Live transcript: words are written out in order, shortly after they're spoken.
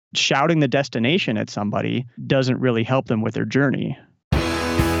shouting the destination at somebody doesn't really help them with their journey.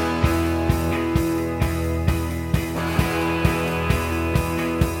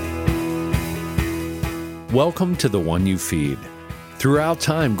 Welcome to The One You Feed. Throughout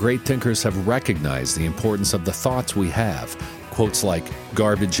time, great thinkers have recognized the importance of the thoughts we have. Quotes like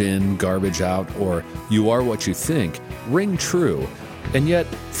garbage in, garbage out, or you are what you think ring true. And yet,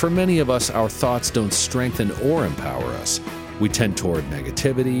 for many of us, our thoughts don't strengthen or empower us. We tend toward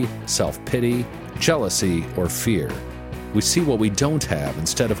negativity, self-pity, jealousy, or fear. We see what we don't have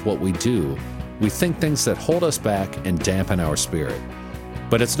instead of what we do. We think things that hold us back and dampen our spirit.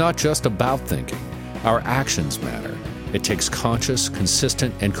 But it's not just about thinking. Our actions matter. It takes conscious,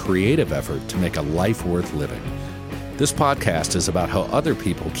 consistent, and creative effort to make a life worth living. This podcast is about how other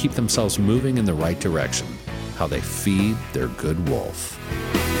people keep themselves moving in the right direction, how they feed their good wolf.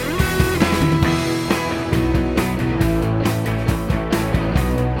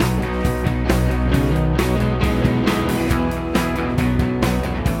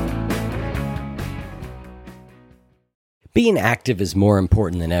 Being active is more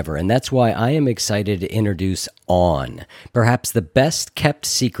important than ever, and that's why I am excited to introduce On, perhaps the best kept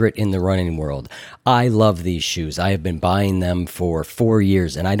secret in the running world. I love these shoes. I have been buying them for 4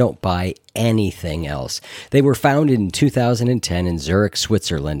 years, and I don't buy anything else. They were founded in 2010 in Zurich,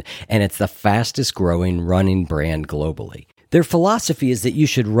 Switzerland, and it's the fastest growing running brand globally. Their philosophy is that you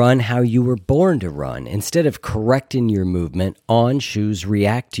should run how you were born to run. Instead of correcting your movement, On shoes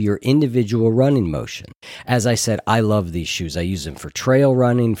react to your individual running motion. As I said, I love these shoes. I use them for trail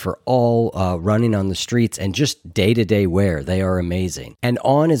running, for all running on the streets, and just day-to-day wear. They are amazing. And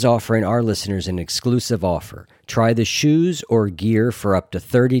On is offering our listeners an exclusive offer. Try the shoes or gear for up to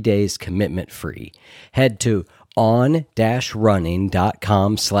 30 days commitment free. Head to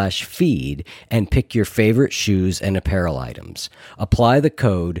on-running.com/feed and pick your favorite shoes and apparel items. Apply the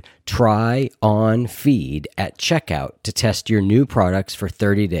code TRYONFEED at checkout to test your new products for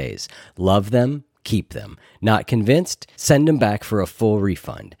 30 days. Love them, keep them. Not convinced? Send them back for a full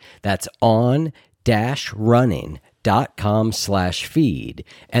refund. That's on-running.com/feed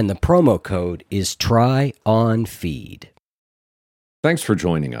and the promo code is TRYONFEED. Thanks for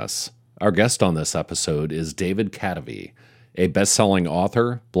joining us. Our guest on this episode is David Kadavy, a best-selling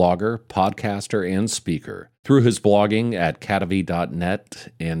author, blogger, podcaster, and speaker. Through his blogging at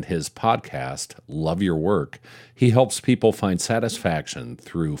kadavy.net and his podcast, Love Your Work, he helps people find satisfaction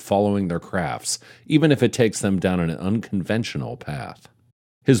through following their crafts, even if it takes them down an unconventional path.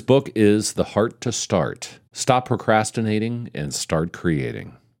 His book is The Heart to Start. Stop procrastinating and start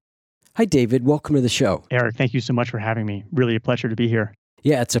creating. Hi, David. Welcome to the show. Eric, thank you so much for having me. Really a pleasure to be here.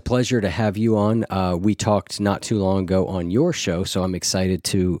 Yeah, it's a pleasure to have you on. We talked not too long ago on your show, so I'm excited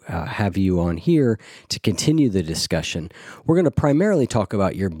to have you on here to continue the discussion. We're going to primarily talk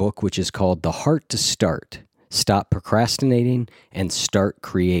about your book, which is called The Heart to Start. Stop procrastinating and start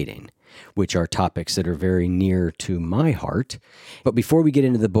creating, which are topics that are very near to my heart. But before we get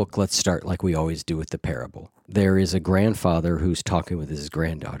into the book, let's start like we always do with the parable. There is a grandfather who's talking with his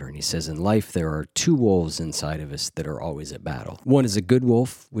granddaughter, and he says, in life, there are two wolves inside of us that are always at battle. One is a good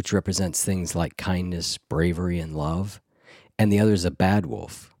wolf, which represents things like kindness, bravery, and love. And the other is a bad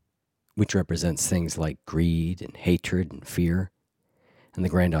wolf, which represents things like greed and hatred and fear. And the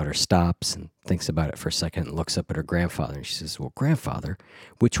granddaughter stops and thinks about it for a second and looks up at her grandfather, and she says, well, grandfather,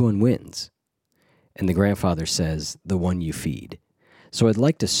 which one wins? And the grandfather says, the one you feed. So I'd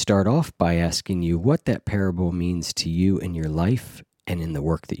like to start off by asking you what that parable means to you in your life and in the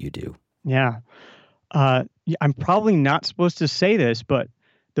work that you do. Yeah. I'm probably not supposed to say this, but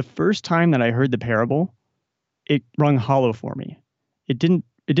the first time that I heard the parable, it rung hollow for me. It didn't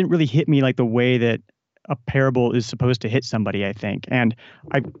really hit me like the way that a parable is supposed to hit somebody, I think. And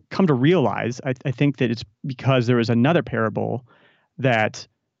I've come to realize, I think that it's because there was another parable that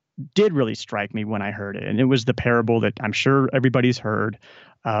did really strike me when I heard it. And it was the parable that I'm sure everybody's heard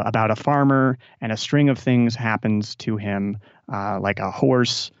about a farmer, and a string of things happens to him, like a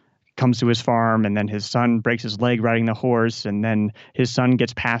horse comes to his farm, and then his son breaks his leg riding the horse, and then his son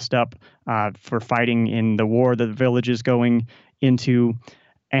gets passed up for fighting in the war that the village is going into.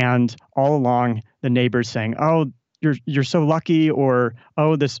 And all along, the neighbor's saying, oh, you're so lucky, or,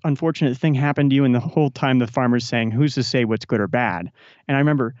 oh, this unfortunate thing happened to you. And the whole time the farmer's saying, who's to say what's good or bad? And I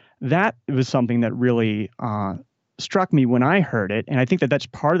remember that was something that really struck me when I heard it. And I think that that's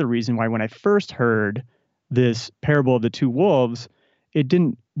part of the reason why when I first heard this parable of the two wolves, it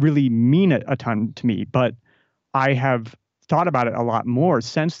didn't really mean a ton to me. But I have thought about it a lot more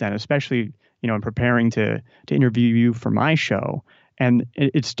since then, especially, in preparing to interview you for my show. And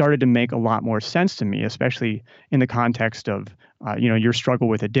it started to make a lot more sense to me, especially in the context of, your struggle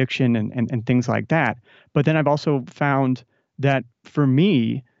with addiction and things like that. But then I've also found that for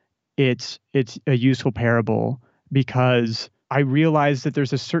me, it's a useful parable because I realize that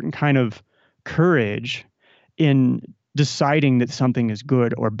there's a certain kind of courage in deciding that something is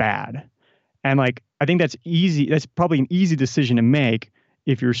good or bad. And like, I think that's easy. That's probably an easy decision to make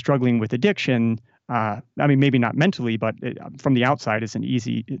if you're struggling with addiction. I mean, maybe not mentally, but from the outside, it's an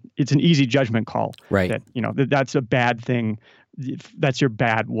easy judgment call. Right. That, that's a bad thing. That's your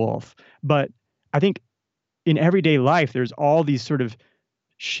bad wolf. But I think in everyday life, there's all these sort of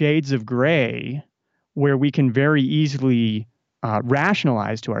shades of gray where we can very easily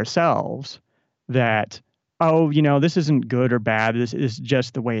rationalize to ourselves that, oh, this isn't good or bad. This is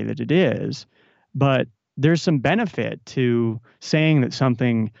just the way that it is. But there's some benefit to saying that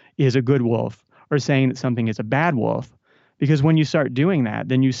something is a good wolf or saying that something is a bad wolf. Because when you start doing that,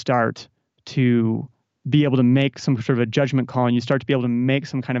 then you start to be able to make some sort of a judgment call, and you start to be able to make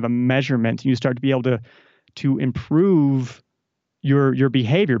some kind of a measurement, and you start to be able to improve your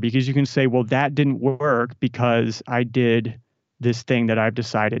behavior, because you can say, well, that didn't work because I did this thing that I've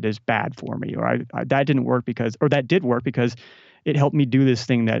decided is bad for me, or that didn't work because, or that did work because it helped me do this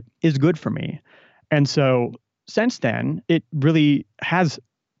thing that is good for me. And so since then, it really has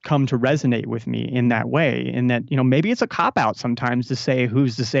come to resonate with me in that way, in that, maybe it's a cop-out sometimes to say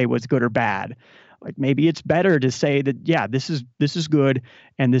who's to say what's good or bad. Like, maybe it's better to say that, yeah, this is good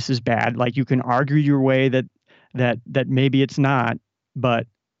and this is bad. Like, you can argue your way that maybe it's not, but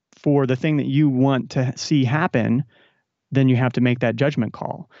for the thing that you want to see happen, then you have to make that judgment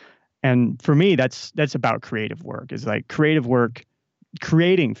call. And for me, that's about creative work. Is like creative work,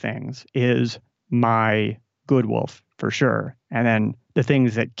 creating things is my good wolf for sure. And then the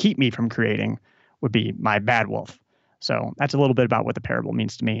things that keep me from creating would be my bad wolf. So that's a little bit about what the parable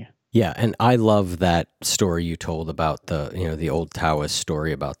means to me. Yeah, and I love that story you told about the old Taoist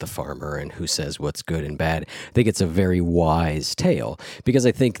story about the farmer and who says what's good and bad. I think it's a very wise tale, because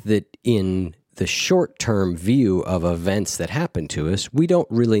I think that in the short-term view of events that happen to us, we don't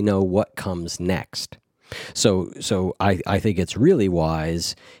really know what comes next. So I think it's really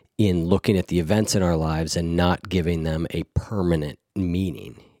wise in looking at the events in our lives and not giving them a permanent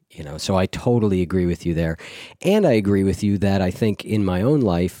meaning. So I totally agree with you there. And I agree with you that I think in my own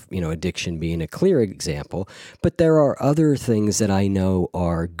life, addiction being a clear example, but there are other things that I know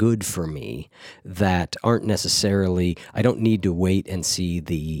are good for me that aren't necessarily, I don't need to wait and see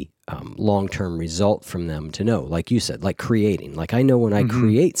the long-term result from them to know. Like you said, like creating. Like I know when I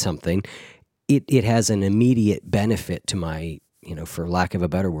create something, it has an immediate benefit to my, for lack of a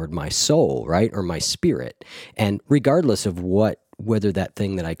better word, my soul, right? Or my spirit. And regardless of whether that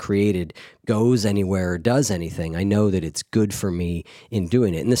thing that I created goes anywhere or does anything, I know that it's good for me in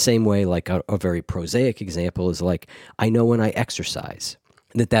doing it. In the same way, like a very prosaic example is like, I know when I exercise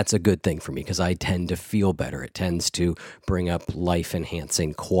that's a good thing for me because I tend to feel better. It tends to bring up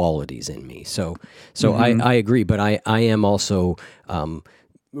life-enhancing qualities in me. So I agree, but I am also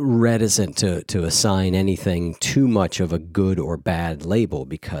reticent to assign anything too much of a good or bad label,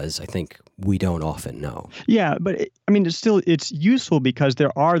 because I think we don't often know. Yeah, but it's useful because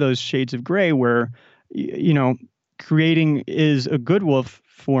there are those shades of gray where, creating is a good wolf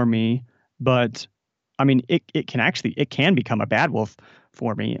for me, but it can become a bad wolf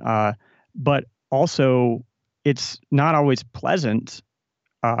for me. But also it's not always pleasant,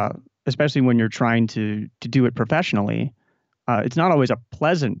 especially when you're trying to do it professionally. It's not always a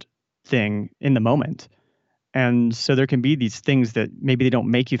pleasant thing in the moment. And so there can be these things that maybe they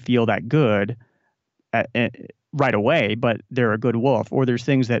don't make you feel that good right away, but they're a good wolf. Or there's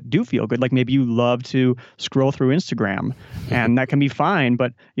things that do feel good, like maybe you love to scroll through Instagram, and that can be fine.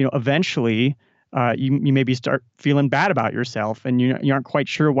 But eventually, you maybe start feeling bad about yourself, and you aren't quite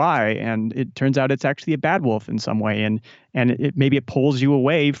sure why. And it turns out it's actually a bad wolf in some way, and maybe it pulls you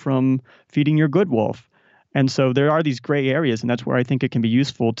away from feeding your good wolf. And so there are these gray areas, and that's where I think it can be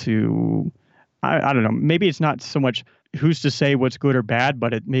useful to, I don't know, maybe it's not so much who's to say what's good or bad,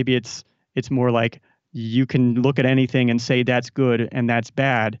 but maybe it's more like you can look at anything and say that's good and that's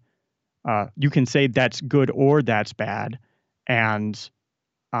bad. You can say that's good or that's bad. And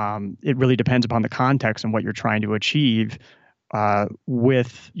it really depends upon the context and what you're trying to achieve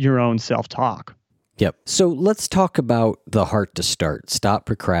with your own self-talk. Yep. So let's talk about the heart to start. Stop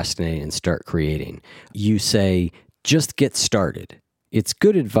procrastinating and start creating. You say, just get started. It's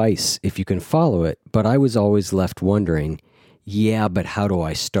good advice if you can follow it, but I was always left wondering, yeah, but how do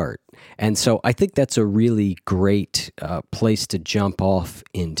I start? And so I think that's a really great place to jump off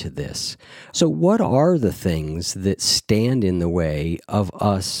into this. So what are the things that stand in the way of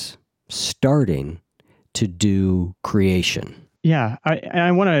us starting to do creation? Yeah,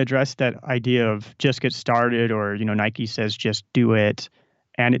 I want to address that idea of just get started, or, Nike says just do it.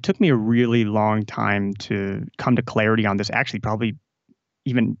 And it took me a really long time to come to clarity on this, actually, probably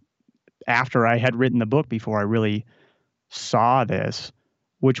even after I had written the book, before I really saw this,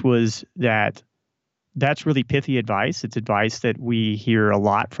 which was that that's really pithy advice. It's advice that we hear a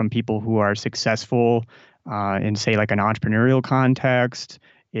lot from people who are successful in, say, like an entrepreneurial context,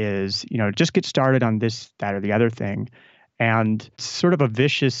 is, just get started on this, that, or the other thing. And it's sort of a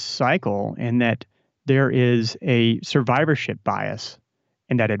vicious cycle in that there is a survivorship bias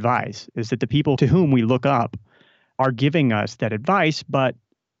in that advice, is that the people to whom we look up are giving us that advice, but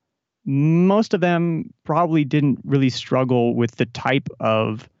most of them probably didn't really struggle with the type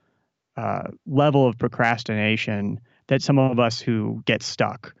of level of procrastination that some of us who get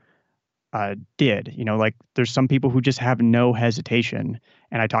stuck did. Like there's some people who just have no hesitation.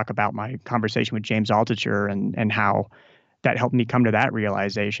 And I talk about my conversation with James Altucher and how that helped me come to that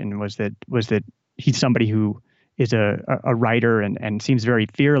realization, was that he's somebody who is a writer and seems very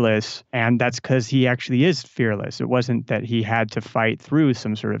fearless. And that's because he actually is fearless. It wasn't that he had to fight through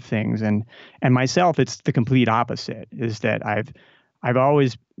some sort of things. And myself, it's the complete opposite, is that I've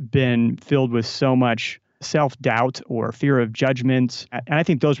always been filled with so much self-doubt or fear of judgment. And I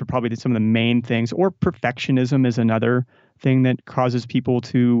think those were probably some of the main things. Or perfectionism is another thing that causes people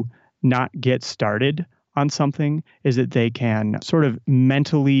to not get started on something, is that they can sort of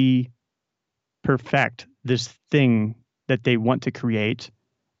mentally perfect this thing that they want to create,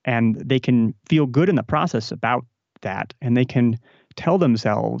 and they can feel good in the process about that, and they can tell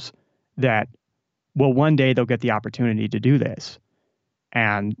themselves that, well, one day they'll get the opportunity to do this.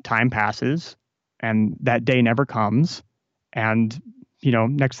 And time passes, and that day never comes, and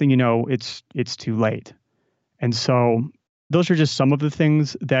next thing you know, it's too late. And so those are just some of the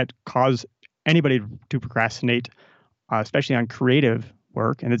things that cause anybody to procrastinate, especially on creative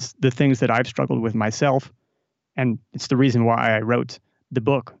work. And it's the things that I've struggled with myself. And it's the reason why I wrote the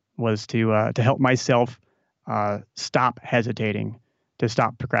book, was to help myself stop hesitating, to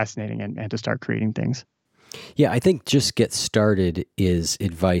stop procrastinating, and to start creating things. Yeah, I think just get started is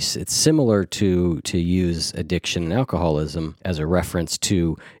advice. It's similar to use addiction and alcoholism as a reference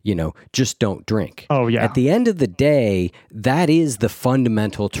to, just don't drink. Oh, yeah. At the end of the day, that is the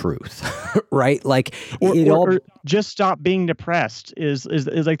fundamental truth, right? Like or just stop being depressed is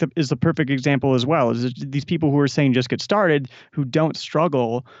the perfect example as well. Is these people who are saying just get started, who don't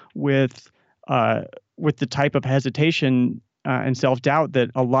struggle with the type of hesitation and self-doubt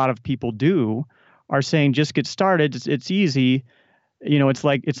that a lot of people do, are saying just get started. It's easy. It's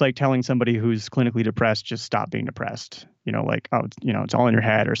like telling somebody who's clinically depressed, just stop being depressed. Like, oh, it's all in your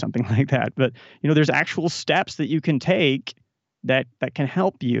head or something like that. But there's actual steps that you can take that can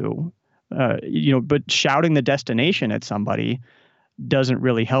help you. But shouting the destination at somebody doesn't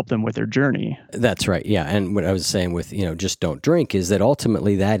really help them with their journey. That's right. Yeah. And what I was saying with, just don't drink, is that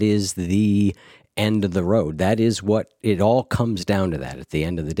ultimately that is the end of the road. That is what it all comes down to, that at the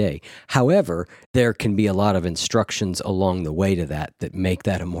end of the day. However, there can be a lot of instructions along the way to that make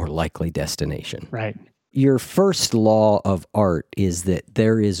that a more likely destination. Right. Your first law of art is that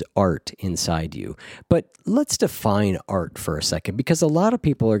there is art inside you. But let's define art for a second, because a lot of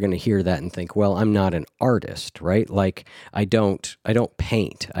people are going to hear that and think, well, I'm not an artist, right? Like I don't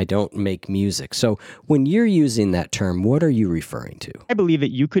paint, I don't make music. So when you're using that term, what are you referring to? I believe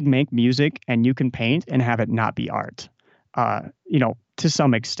that you could make music and you can paint and have it not be art. To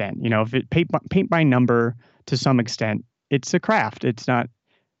some extent, if it paint by number, to some extent, it's a craft. It's not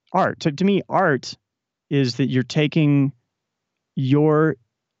art. To me, art is that you're taking your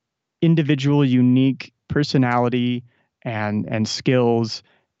individual, unique personality and skills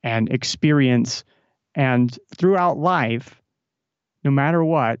and experience, and throughout life, no matter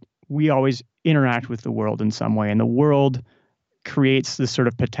what, we always interact with the world in some way, and the world creates this sort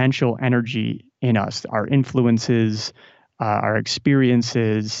of potential energy in us, our influences, our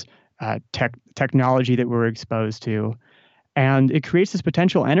experiences, technology that we're exposed to, and it creates this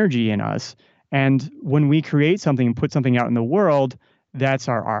potential energy in us. And when we create something and put something out in the world, that's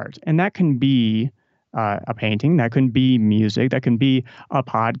our art. And that can be a painting, that can be music, that can be a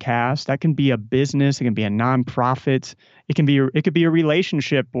podcast, that can be a business, it can be a nonprofit, it could be a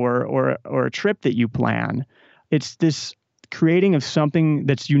relationship or a trip that you plan. It's this creating of something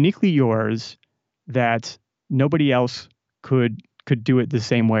that's uniquely yours, that nobody else could do it the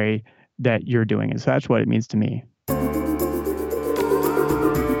same way that you're doing it. So that's what it means to me.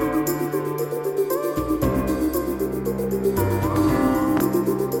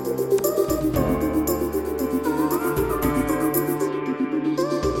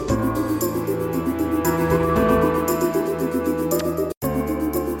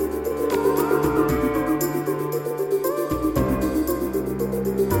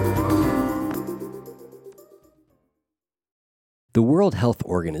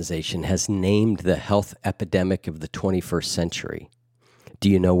 Organization has named the health epidemic of the 21st century. Do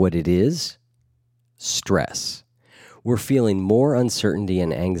you know what it is? Stress. We're feeling more uncertainty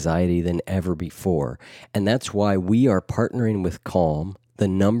and anxiety than ever before, and that's why we are partnering with Calm, the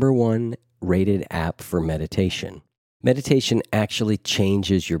 #1 rated app for meditation. Meditation actually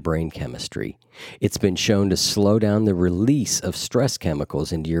changes your brain chemistry. It's been shown to slow down the release of stress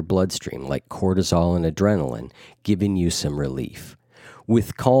chemicals into your bloodstream, like cortisol and adrenaline, giving you some relief.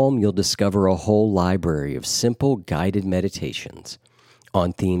 With Calm, you'll discover a whole library of simple guided meditations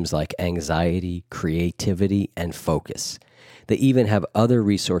on themes like anxiety, creativity, and focus. They even have other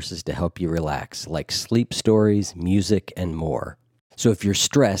resources to help you relax, like sleep stories, music, and more. So if you're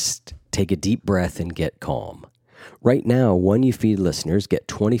stressed, take a deep breath and get calm. Right now, One You Feed listeners get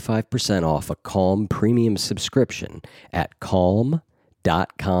 25% off a Calm premium subscription at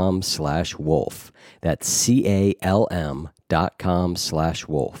calm.com/wolf. That's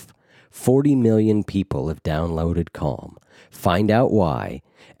CALM.com/wolf. 40 million people have downloaded Calm. Find out why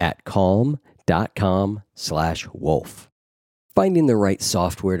at calm.com/wolf. Finding the right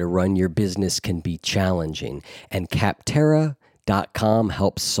software to run your business can be challenging, and Capterra.com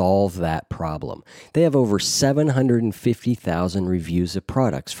helps solve that problem. They have over 750,000 reviews of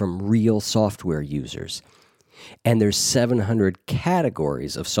products from real software users. And there's 700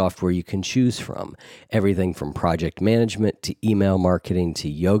 categories of software you can choose from. Everything from project management to email marketing to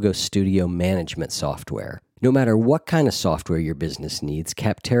yoga studio management software. No matter what kind of software your business needs,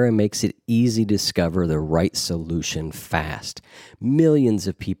 Capterra makes it easy to discover the right solution fast. Millions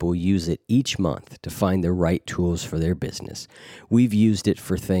of people use it each month to find the right tools for their business. We've used it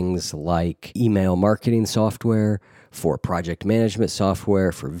for things like email marketing software, for project management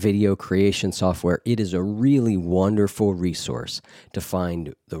software, for video creation software. It is a really wonderful resource to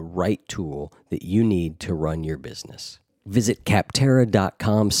find the right tool that you need to run your business. Visit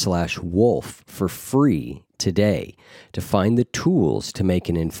Capterra.com/wolf for free today to find the tools to make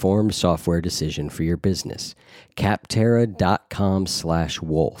an informed software decision for your business.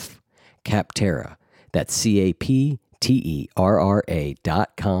 Capterra.com/wolf. Capterra. That's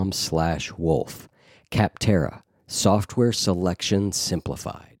CAPTERRA.com/wolf. Capterra. Software selection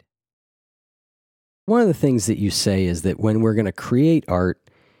simplified. One of the things that you say is that when we're going to create art,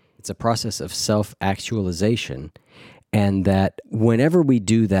 it's a process of self-actualization, and that whenever we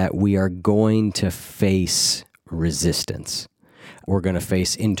do that, we are going to face resistance. We're going to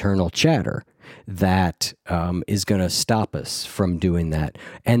face internal chatter that is going to stop us from doing that,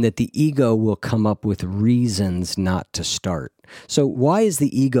 and that the ego will come up with reasons not to start. So why is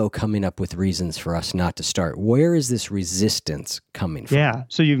the ego coming up with reasons for us not to start? Where is this resistance coming from? Yeah.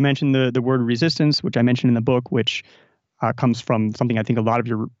 So you've mentioned the word resistance, which I mentioned in the book, which comes from something I think a lot of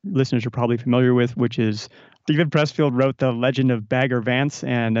your listeners are probably familiar with, which is David Pressfield wrote The Legend of Bagger Vance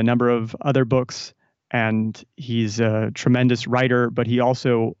and a number of other books. And he's a tremendous writer, but he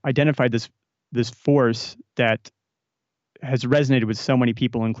also identified this force that has resonated with so many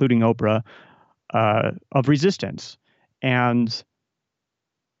people, including Oprah, of resistance. And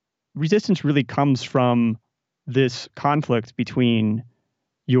resistance really comes from this conflict between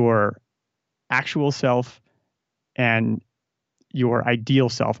your actual self and your ideal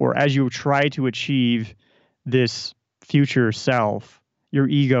self, or as you try to achieve this future self, your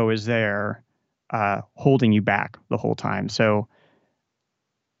ego is there holding you back the whole time. So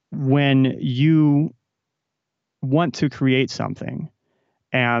when you want to create something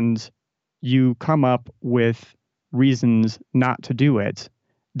and you come up with reasons not to do it,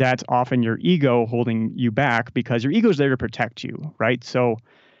 that's often your ego holding you back, because your ego is there to protect you, right? So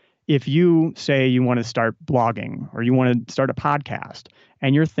if you say you want to start blogging or you want to start a podcast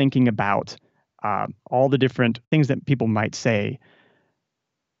and you're thinking about all the different things that people might say,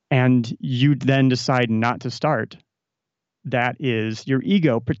 and you then decide not to start, that is your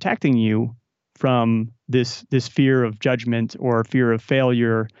ego protecting you from this fear of judgment or fear of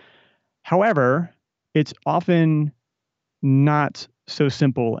failure. However, it's often not so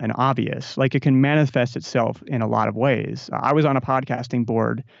simple and obvious. Like, it can manifest itself in a lot of ways. I was on a podcasting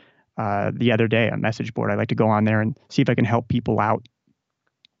board the other day, a message board. I like to go on there and see if I can help people out.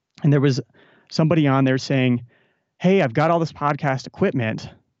 And there was somebody on there saying, "Hey, I've got all this podcast equipment.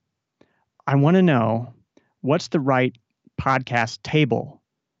 I want to know what's the right podcast table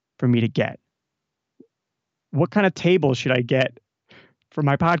for me to get. What kind of table should I get for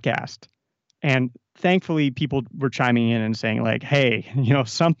my podcast?" And thankfully, people were chiming in and saying, like, "Hey,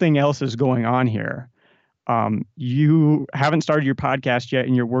 something else is going on here. You haven't started your podcast yet,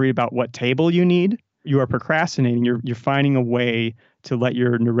 and you're worried about what table you need. You are procrastinating. You're finding a way to let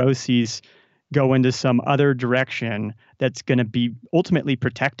your neuroses, go into some other direction that's going to be ultimately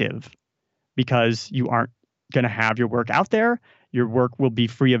protective because you aren't going to have your work out there. Your work will be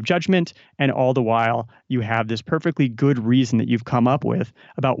free of judgment. And all the while, you have this perfectly good reason that you've come up with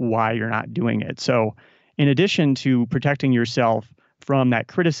about why you're not doing it. So, in addition to protecting yourself from that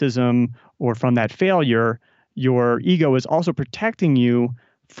criticism or from that failure, your ego is also protecting you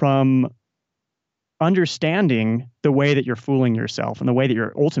from understanding the way that you're fooling yourself and the way that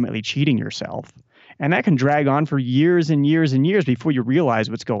you're ultimately cheating yourself. And that can drag on for years and years and years before you realize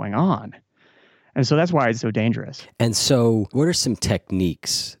what's going on. And so that's why it's so dangerous. And so what are some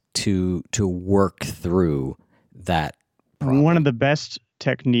techniques to work through that problem? One of the best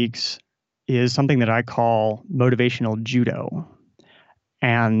techniques is something that I call motivational judo.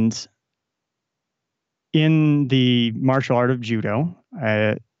 And in the martial art of judo,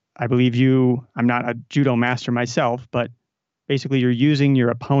 I believe I'm not a judo master myself, but basically you're using your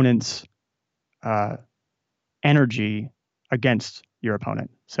opponent's energy against your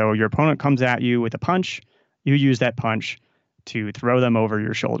opponent. So your opponent comes at you with a punch, you use that punch to throw them over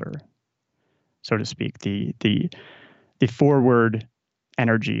your shoulder, so to speak. The forward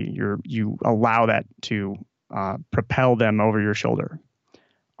energy, you allow that to propel them over your shoulder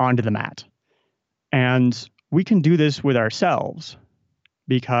onto the mat. And we can do this with ourselves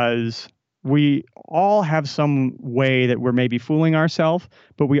because we all have some way that we're maybe fooling ourselves,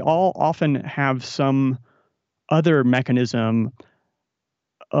 but we all often have some other mechanism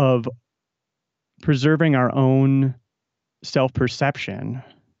of preserving our own self-perception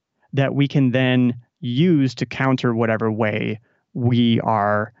that we can then use to counter whatever way we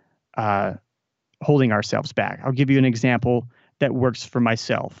are holding ourselves back. I'll give you an example that works for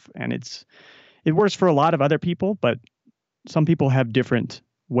myself, and it works for a lot of other people, but some people have different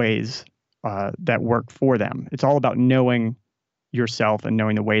ways that work for them. It's all about knowing yourself and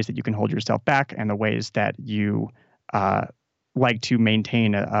knowing the ways that you can hold yourself back and the ways that you like to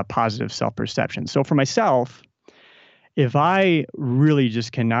maintain a positive self-perception. So for myself, if I really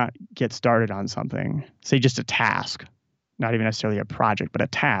just cannot get started on something, say just a task, not even necessarily a project, but a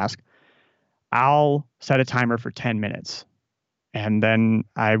task, I'll set a timer for 10 minutes. And then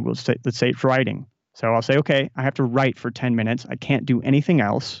I will say, let's say it's writing. So I'll say, okay, I have to write for 10 minutes. I can't do anything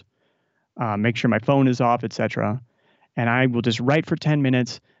else. Make sure my phone is off, etc. And I will just write for 10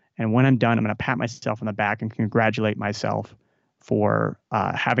 minutes. And when I'm done, I'm going to pat myself on the back and congratulate myself for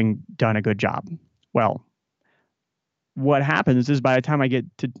having done a good job. Well, what happens is by the time I get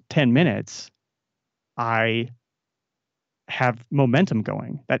to 10 minutes, I have momentum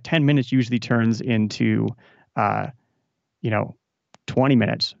going. That 10 minutes usually turns into, 20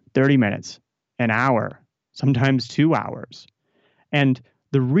 minutes, 30 minutes, an hour, sometimes 2 hours. And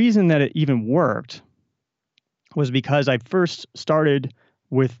the reason that it even worked was because I first started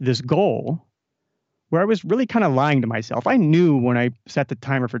with this goal where I was really kind of lying to myself. I knew when I set the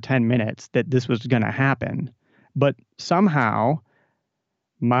timer for 10 minutes that this was going to happen. But somehow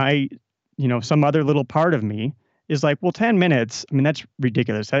some other little part of me is like, well, 10 minutes, I mean, that's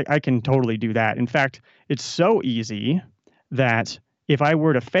ridiculous. I can totally do that. In fact, it's so easy that if I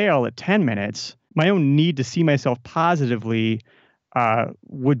were to fail at 10 minutes, my own need to see myself positively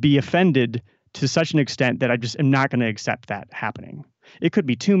would be offended to such an extent that I just am not going to accept that happening. It could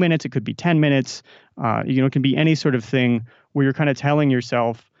be 2 minutes. It could be 10 minutes. It can be any sort of thing where you're kind of telling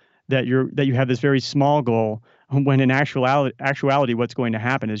yourself that you have this very small goal when in actuality, what's going to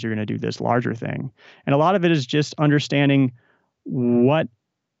happen is you're going to do this larger thing. And a lot of it is just understanding what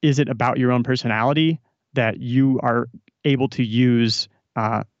is it about your own personality that you are able to use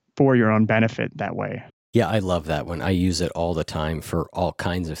for your own benefit that way. Yeah, I love that one. I use it all the time for all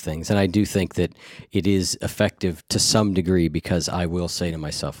kinds of things. And I do think that it is effective to some degree because I will say to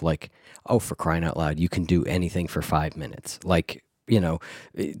myself, like, oh, for crying out loud, you can do anything for 5 minutes. Like,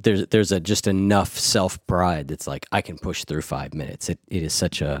 there's just enough self-pride that's like, I can push through 5 minutes. It is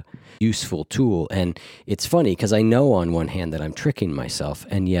such a useful tool. And it's funny because I know on one hand that I'm tricking myself,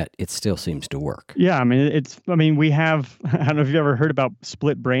 and yet it still seems to work. Yeah, we have, I don't know if you've ever heard about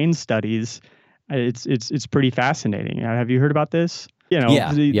split brain studies. It's pretty fascinating. Have you heard about this?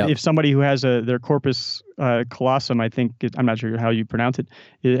 If somebody who has their corpus callosum, I'm not sure how you pronounce it,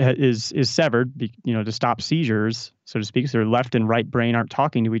 is severed, to stop seizures, so to speak. So their left and right brain aren't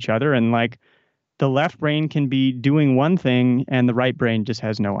talking to each other, and like the left brain can be doing one thing, and the right brain just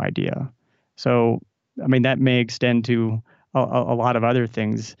has no idea. So, that may extend to a lot of other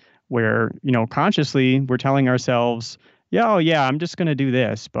things where consciously we're telling ourselves, I'm just going to do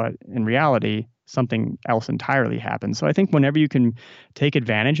this, but in reality, something else entirely happens. So I think whenever you can take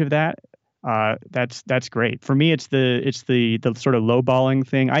advantage of that, that's great. For me, it's the sort of lowballing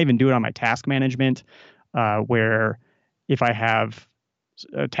thing. I even do it on my task management, where if I have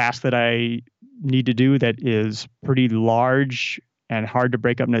a task that I need to do that is pretty large and hard to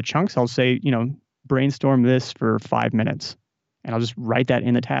break up into chunks, I'll say, brainstorm this for 5 minutes, and I'll just write that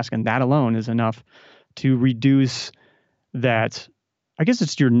in the task, and that alone is enough to reduce that. I guess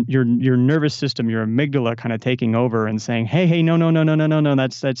it's your nervous system, your amygdala kind of taking over and saying, hey, no, no, no, no, no, no, no,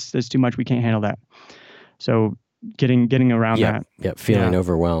 that's too much. We can't handle that. So getting around that. Yep. Feeling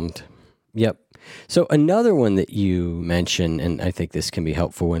overwhelmed. Yep. So another one that you mentioned, and I think this can be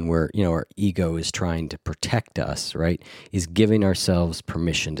helpful when our ego is trying to protect us, right, is giving ourselves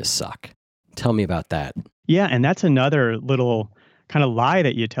permission to suck. Tell me about that. Yeah. And that's another little kind of lie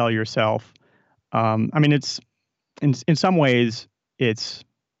that you tell yourself. It's in some ways, it's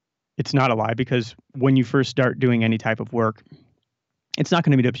not a lie, because when you first start doing any type of work, it's not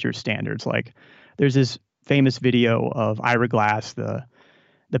going to meet up to your standards. Like, there's this famous video of Ira Glass, the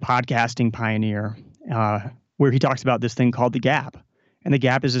podcasting pioneer, where he talks about this thing called the gap. And the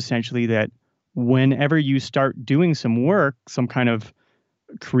gap is essentially that whenever you start doing some work, some kind of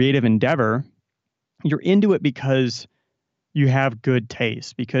creative endeavor, you're into it because you have good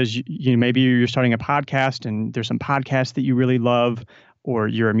taste, because maybe you're starting a podcast and there's some podcasts that you really love, or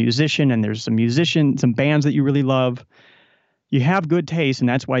you're a musician and there's some bands that you really love. You have good taste, and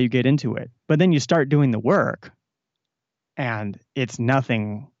that's why you get into it. But then you start doing the work, and it's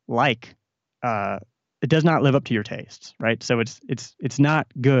nothing like it does not live up to your tastes, right? So it's not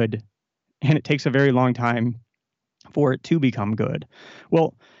good, and it takes a very long time for it to become good.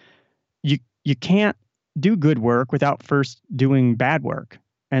 Well, you can't do good work without first doing bad work.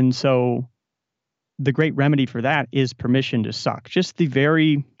 And so the great remedy for that is permission to suck. Just the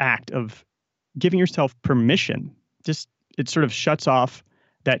very act of giving yourself permission, it sort of shuts off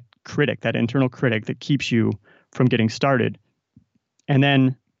that critic, that internal critic that keeps you from getting started. And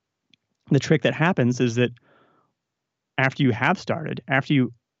then the trick that happens is that after you have started, after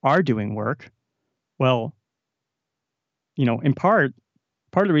you are doing work, well, in part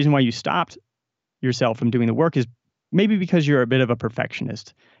of the reason why you stopped yourself from doing the work is maybe because you're a bit of a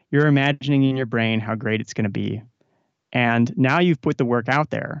perfectionist. You're imagining in your brain how great it's going to be. And now you've put the work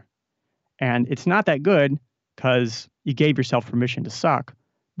out there, and it's not that good because you gave yourself permission to suck.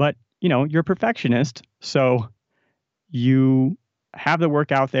 But, you're a perfectionist, so you have the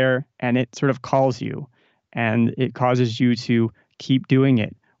work out there, and it sort of calls you, and it causes you to keep doing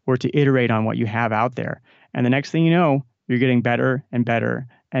it, or to iterate on what you have out there. And the next thing you know, you're getting better and better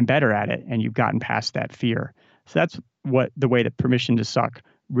and better at it, and you've gotten past that fear. So that's the way that permission to suck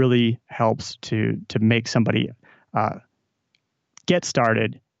really helps to make somebody get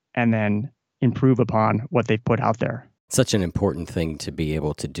started and then improve upon what they've put out there. Such an important thing to be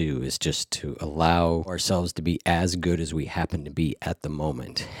able to do is just to allow ourselves to be as good as we happen to be at the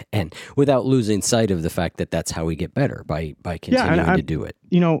moment, and without losing sight of the fact that that's how we get better, by continuing to do it.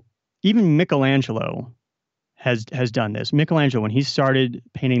 Even Michelangelo has done this. Michelangelo, when he started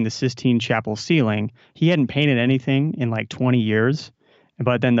painting the Sistine Chapel ceiling, he hadn't painted anything in like 20 years.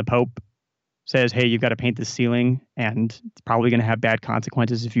 But then the Pope says, hey, you've got to paint the ceiling, and it's probably going to have bad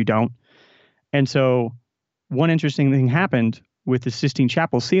consequences if you don't. And so one interesting thing happened with the Sistine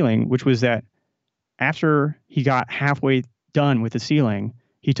Chapel ceiling, which was that after he got halfway done with the ceiling,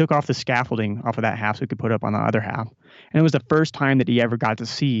 he took off the scaffolding off of that half so he could put up on the other half. And it was the first time that he ever got to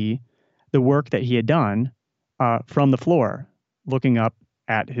see the work that he had done from the floor, looking up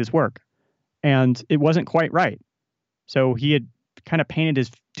at his work. And it wasn't quite right. So he had kind of painted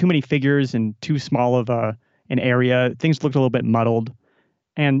too many figures in too small of an area. Things looked a little bit muddled.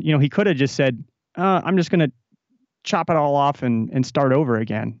 And, he could have just said, I'm just going to chop it all off and start over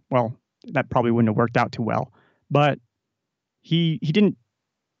again. Well, that probably wouldn't have worked out too well. But he didn't,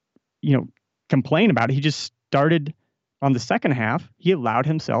 complain about it. He just started on the second half. He allowed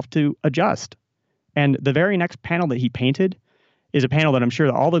himself to adjust. And the very next panel that he painted is a panel that I'm sure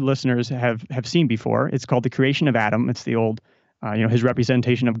that all the listeners have seen before. It's called The Creation of Adam. It's the old, his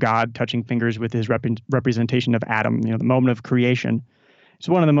representation of God touching fingers with his representation of Adam, the moment of creation. It's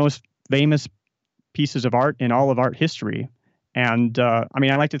one of the most famous pieces of art in all of art history. And I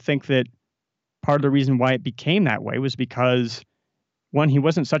like to think that part of the reason why it became that way was because, one, he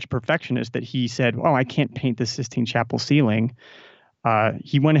wasn't such a perfectionist that he said, oh, I can't paint the Sistine Chapel ceiling.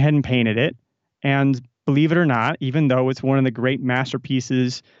 He went ahead and painted it. And believe it or not, even though it's one of the great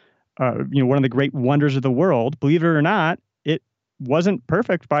masterpieces, one of the great wonders of the world, believe it or not, it wasn't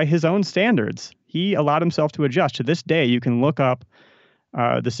perfect by his own standards. He allowed himself to adjust. To this day, you can look up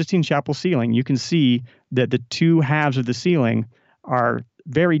the Sistine Chapel ceiling. You can see that the two halves of the ceiling are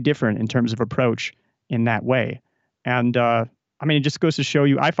very different in terms of approach in that way. And it just goes to show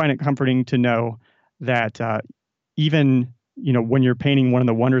you, I find it comforting to know that even, when you're painting one of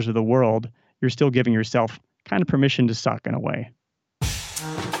the wonders of the world, you're still giving yourself kind of permission to suck in a way.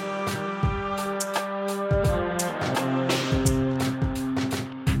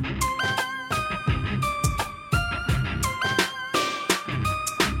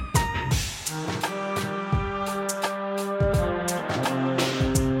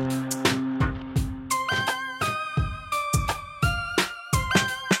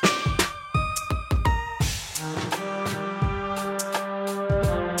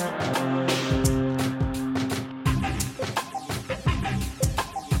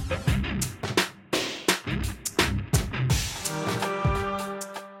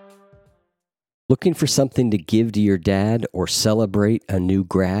 Looking for something to give to your dad or celebrate a new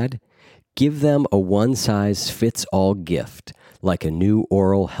grad? Give them a one-size-fits-all gift, like a new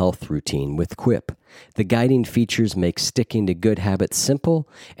oral health routine with Quip. The guiding features make sticking to good habits simple,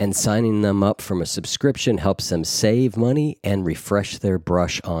 and signing them up from a subscription helps them save money and refresh their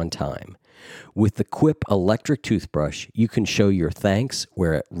brush on time. With the Quip electric toothbrush, you can show your thanks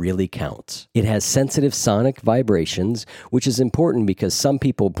where it really counts. It has sensitive sonic vibrations, which is important because some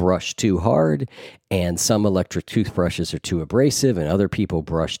people brush too hard, and some electric toothbrushes are too abrasive, and other people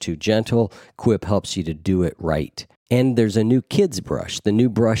brush too gentle. Quip helps you to do it right. And there's a new kids brush. The new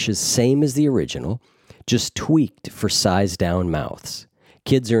brush is same as the original, just tweaked for size-down mouths.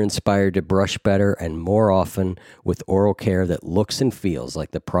 Kids are inspired to brush better and more often with oral care that looks and feels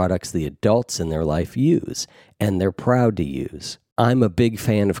like the products the adults in their life use, and they're proud to use. I'm a big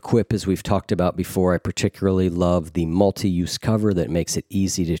fan of Quip, as we've talked about before. I particularly love the multi-use cover that makes it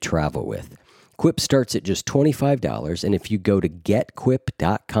easy to travel with. Quip starts at just $25, and if you go to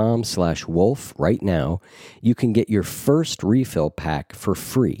getquip.com/wolf right now, you can get your first refill pack for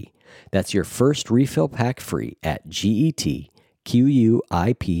free. That's your first refill pack free at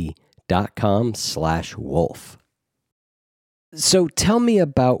getquip.com/wolf. So tell me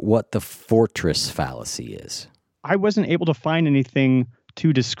about what the fortress fallacy is. I wasn't able to find anything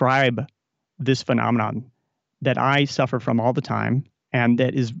to describe this phenomenon that I suffer from all the time, and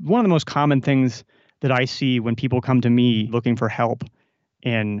that is one of the most common things that I see when people come to me looking for help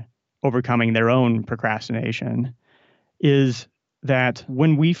in overcoming their own procrastination, is that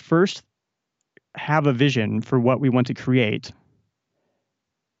when we first have a vision for what we want to create,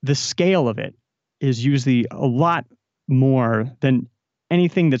 the scale of it is usually a lot more than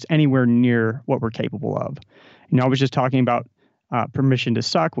anything that's anywhere near what we're capable of. I was just talking about permission to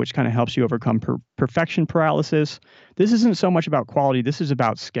suck, which kind of helps you overcome perfection paralysis. This isn't so much about quality. This is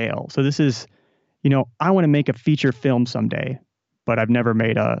about scale. So this is, I want to make a feature film someday, but I've never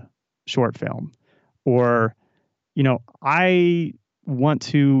made a short film. Or, I want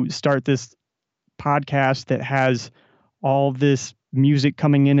to start this podcast that has all this music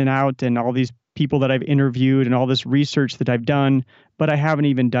coming in and out and all these people that I've interviewed and all this research that I've done, but I haven't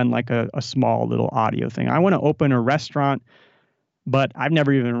even done like a small little audio thing. I want to open a restaurant, but I've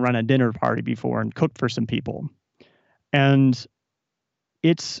never even run a dinner party before and cooked for some people. And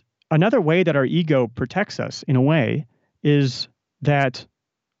it's another way that our ego protects us in a way is that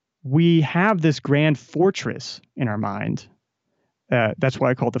we have this grand fortress in our mind. That's why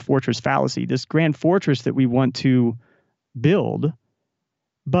I call it the fortress fallacy, this grand fortress that we want to build.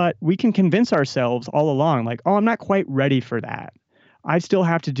 But we can convince ourselves all along, like, oh, I'm not quite ready for that. I still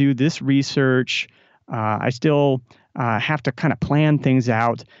have to do this research. I still have to kind of plan things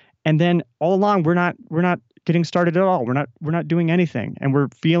out. And then all along, we're not getting started at all. We're not doing anything. And we're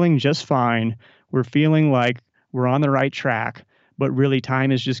feeling just fine. We're feeling like we're on the right track. But really,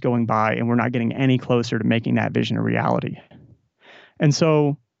 time is just going by, and we're not getting any closer to making that vision a reality. And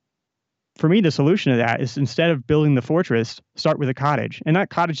so for me, the solution to that is, instead of building the fortress, start with a cottage. And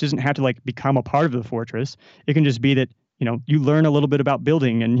that cottage doesn't have to become a part of the fortress. It can just be that, you learn a little bit about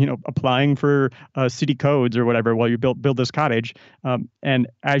building and, applying for city codes or whatever while you build this cottage. And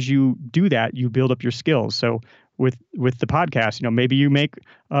as you do that, you build up your skills. So with the podcast, maybe you make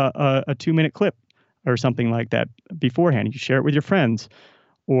a 2-minute clip or something like that beforehand. You share it with your friends.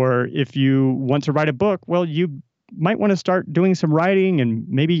 Or if you want to write a book, well, you might want to start doing some writing and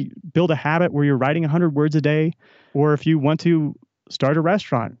maybe build a habit where you're writing 100 words a day. Or if you want to start a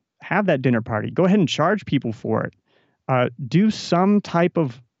restaurant, have that dinner party. Go ahead and charge people for it. Do some type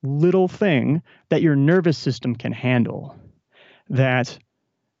of little thing that your nervous system can handle, that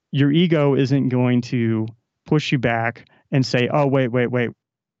your ego isn't going to push you back and say, oh, wait, we're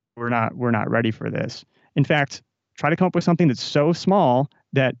not ready for this. In fact, try to come up with something that's so small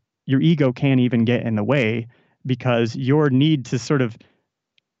that your ego can't even get in the way, because your need to sort of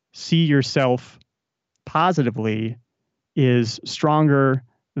see yourself positively is stronger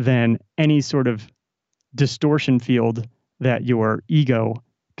than any sort of distortion field that your ego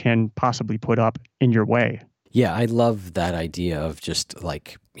can possibly put up in your way. Yeah, I love that idea of just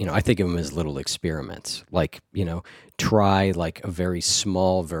like, I think of them as little experiments. Like, try like a very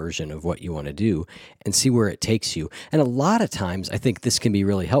small version of what you want to do and see where it takes you. And a lot of times, I think this can be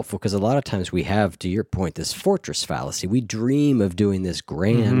really helpful because a lot of times we have, to your point, this fortress fallacy. We dream of doing this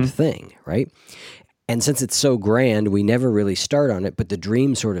grand thing, right? And since it's so grand, we never really start on it, but the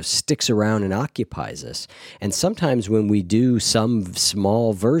dream sort of sticks around and occupies us. And sometimes when we do some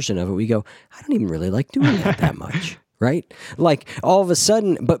small version of it, we go, I don't even really like doing that much, right? Like all of a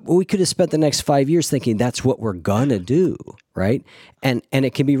sudden, but we could have spent the next 5 years thinking that's what we're gonna do, right? And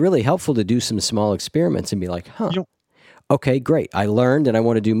it can be really helpful to do some small experiments and be like, okay, great. I learned and I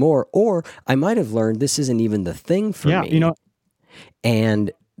want to do more. Or I might have learned this isn't even the thing for me.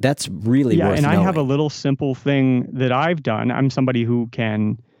 And that's really worth and knowing. I have a little simple thing that I've done. I'm somebody who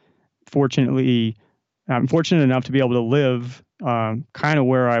I'm fortunate enough to be able to live kind of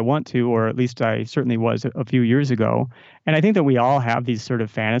where I want to, or at least I certainly was a few years ago. And I think that we all have these sort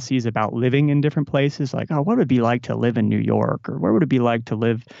of fantasies about living in different places, like, what would it be like to live in New York? Or where would it be like to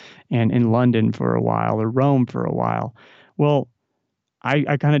live in London for a while or Rome for a while? Well,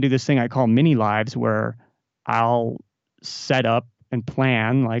 I kind of do this thing I call mini lives, where I'll set up and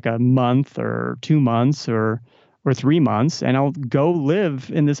plan like a month or 2 months or 3 months, and I'll go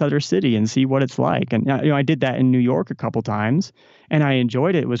live in this other city and see what it's like. And I did that in New York a couple times, and I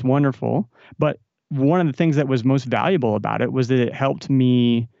enjoyed it. It was wonderful. But one of the things that was most valuable about it was that it helped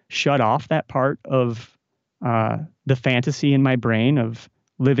me shut off that part of the fantasy in my brain of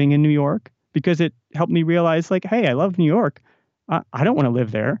living in New York, because it helped me realize, like, hey, I love New York. I don't want to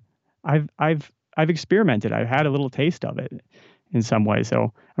live there. I've experimented. I've had a little taste of it in some way.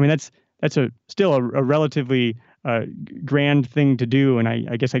 So, I mean, that's still a relatively grand thing to do, and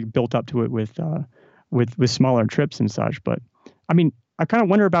I guess I built up to it with smaller trips and such. But I mean, I kind of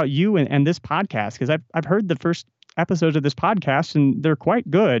wonder about you and this podcast, because I've heard the first episodes of this podcast and they're quite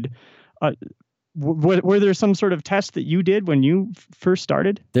good. Were there some sort of tests that you did when you first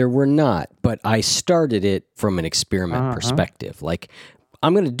started? There were not, but I started it from an experiment perspective. Like,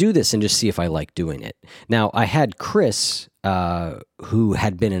 I'm going to do this and just see if I like doing it. Now, I had Chris, who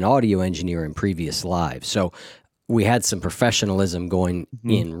had been an audio engineer in previous lives. So we had some professionalism going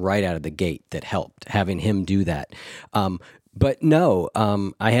in right out of the gate that helped, having him do that. But no,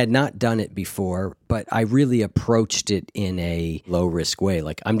 I had not done it before, but I really approached it in a low-risk way.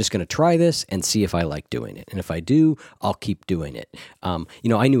 Like, I'm just going to try this and see if I like doing it. And if I do, I'll keep doing it.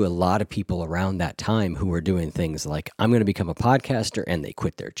 I knew a lot of people around that time who were doing things like, I'm going to become a podcaster, and they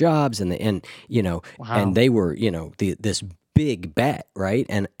quit their jobs, and they were, this big bet, right?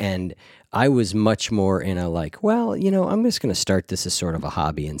 And I was much more in a like, well, I'm just going to start this as sort of a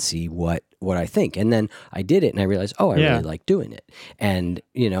hobby and see what I think. And then I did it and I realized, I really like doing it. And,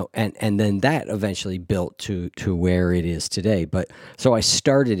 and then that eventually built to where it is today. But so I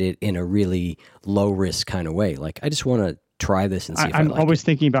started it in a really low risk kind of way. Like, I just want to try this and see if I like it. I'm always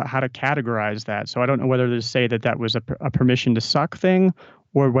thinking about how to categorize that. So I don't know whether to say that was a permission to suck thing,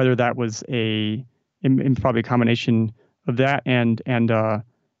 or whether that was probably a combination of that and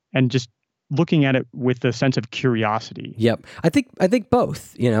just looking at it with the sense of curiosity. Yep. I think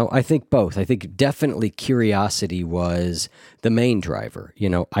both, I think both. I think definitely curiosity was the main driver.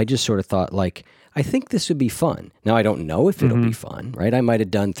 I just sort of thought, like, I think this would be fun. Now, I don't know if it'll be fun, right? I might have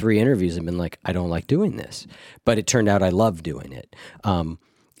done 3 interviews and been like, I don't like doing this, but it turned out I love doing it.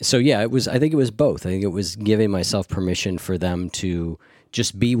 So yeah, I think it was both. I think it was giving myself permission for them to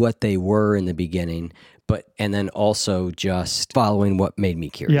just be what they were in the beginning, and then also just following what made me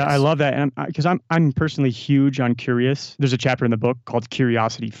curious. Yeah, I love that, and because I'm personally huge on curious. There's a chapter in the book called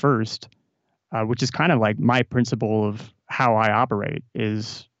Curiosity First, which is kind of like my principle of how I operate,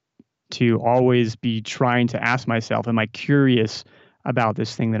 is to always be trying to ask myself, am I curious about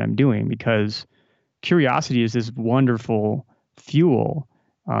this thing that I'm doing? Because curiosity is this wonderful fuel.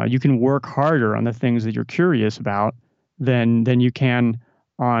 You can work harder on the things that you're curious about than you can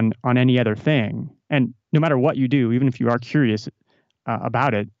on any other thing. And no matter what you do, even if you are curious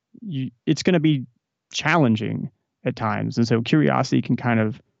about it, it's going to be challenging at times. And so curiosity can kind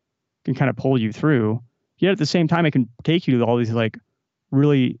of pull you through. Yet at the same time, it can take you to all these like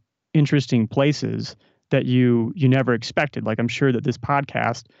really interesting places that you never expected. Like, I'm sure that this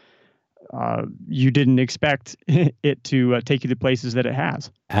podcast, you didn't expect it to take you to places that it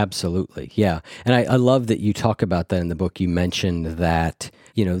has. Absolutely. Yeah. And I love that you talk about that in the book. You mentioned that,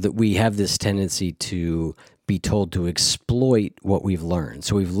 that we have this tendency to be told to exploit what we've learned.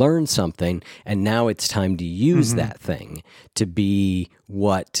 So we've learned something, and now it's time to use that thing to be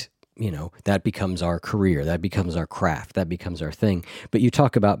what, that becomes our career, that becomes our craft, that becomes our thing. But you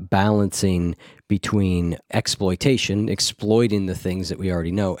talk about balancing between exploitation, exploiting the things that we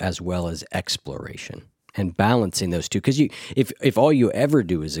already know, as well as exploration, and balancing those two. Because if all you ever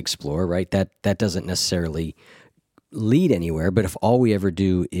do is explore, right, that doesn't necessarily lead anywhere. But if all we ever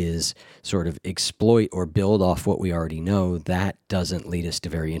do is sort of exploit or build off what we already know, that doesn't lead us to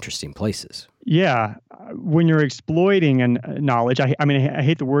very interesting places. Yeah, when you're exploiting knowledge, I mean, I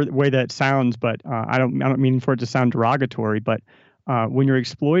hate the way that sounds, but I don't mean for it to sound derogatory. But when you're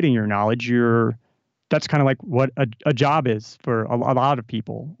exploiting your knowledge, that's kind of like what a job is for a lot of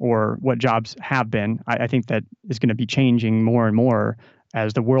people, or what jobs have been. I think that is going to be changing more and more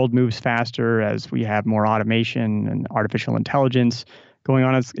as the world moves faster, as we have more automation and artificial intelligence going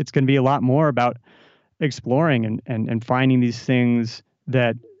on. It's going to be a lot more about exploring and finding these things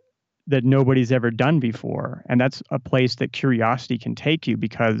that nobody's ever done before. And that's a place that curiosity can take you,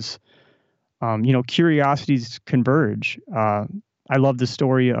 because, curiosities converge. I love the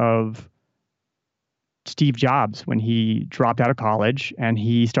story of Steve Jobs when he dropped out of college and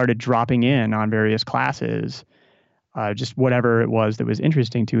he started dropping in on various classes, just whatever it was that was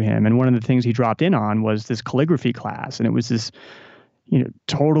interesting to him. And one of the things he dropped in on was this calligraphy class. And it was this,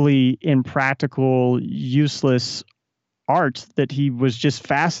 totally impractical, useless art that he was just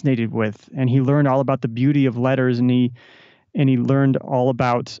fascinated with. And he learned all about the beauty of letters, and he learned all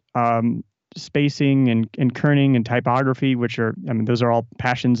about spacing and kerning and typography, which are, those are all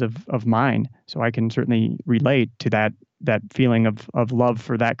passions of mine. So I can certainly relate to that feeling of love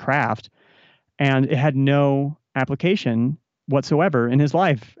for that craft. And it had no application whatsoever in his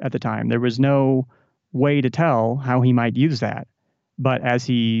life at the time. There was no way to tell how he might use that. But as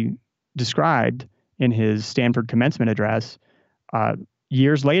he described in his Stanford commencement address,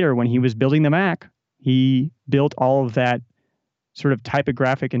 years later, when he was building the Mac, he built all of that sort of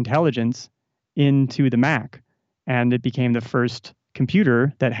typographic intelligence into the Mac, and it became the first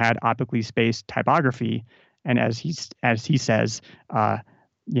computer that had optically spaced typography. And as he says,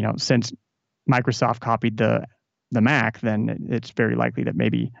 since Microsoft copied the Mac, then it's very likely that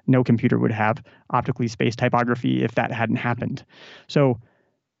maybe no computer would have optically spaced typography if that hadn't happened. So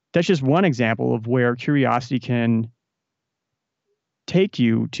that's just one example of where curiosity can take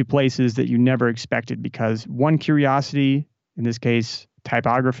you to places that you never expected, because one curiosity, in this case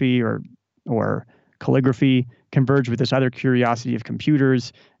typography or calligraphy, converged with this other curiosity of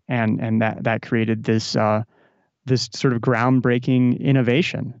computers, and that created this this sort of groundbreaking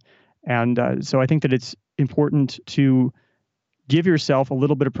innovation. And so I think that it's important to give yourself a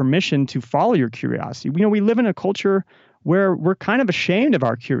little bit of permission to follow your curiosity. We live in a culture where we're kind of ashamed of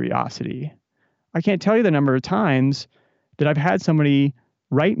our curiosity. I can't tell you the number of times that I've had somebody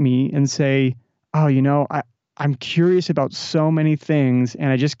write me and say, oh, I'm curious about so many things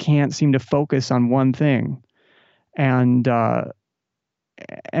and I just can't seem to focus on one thing. And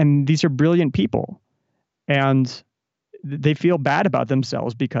these are brilliant people, and they feel bad about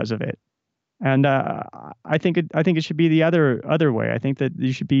themselves because of it. And I think it should be the other way. I think that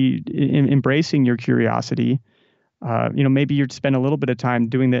you should be embracing your curiosity. Maybe you'd spend a little bit of time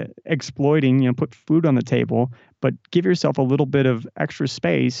doing the exploiting, put food on the table, but give yourself a little bit of extra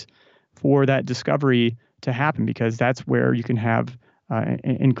space for that discovery to happen, because that's where you can have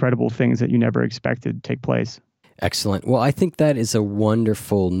incredible things that you never expected take place. Excellent. Well, I think that is a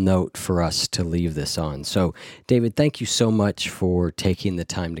wonderful note for us to leave this on. So, David, thank you so much for taking the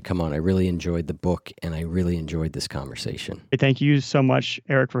time to come on. I really enjoyed the book, and I really enjoyed this conversation. Thank you so much,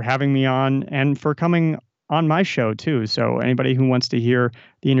 Eric, for having me on and for coming on my show, too. So anybody who wants to hear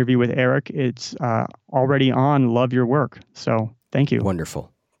the interview with Eric, it's already on Love Your Work. So thank you.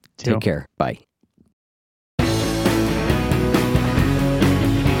 Wonderful. Take care. Bye.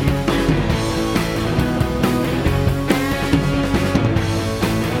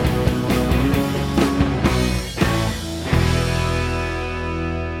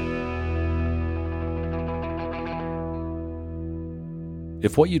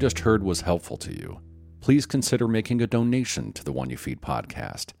 If what you just heard was helpful to you, please consider making a donation to the One You Feed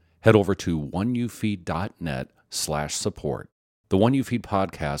podcast. Head over to oneyoufeed.net/support. The One You Feed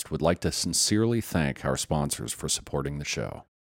podcast would like to sincerely thank our sponsors for supporting the show.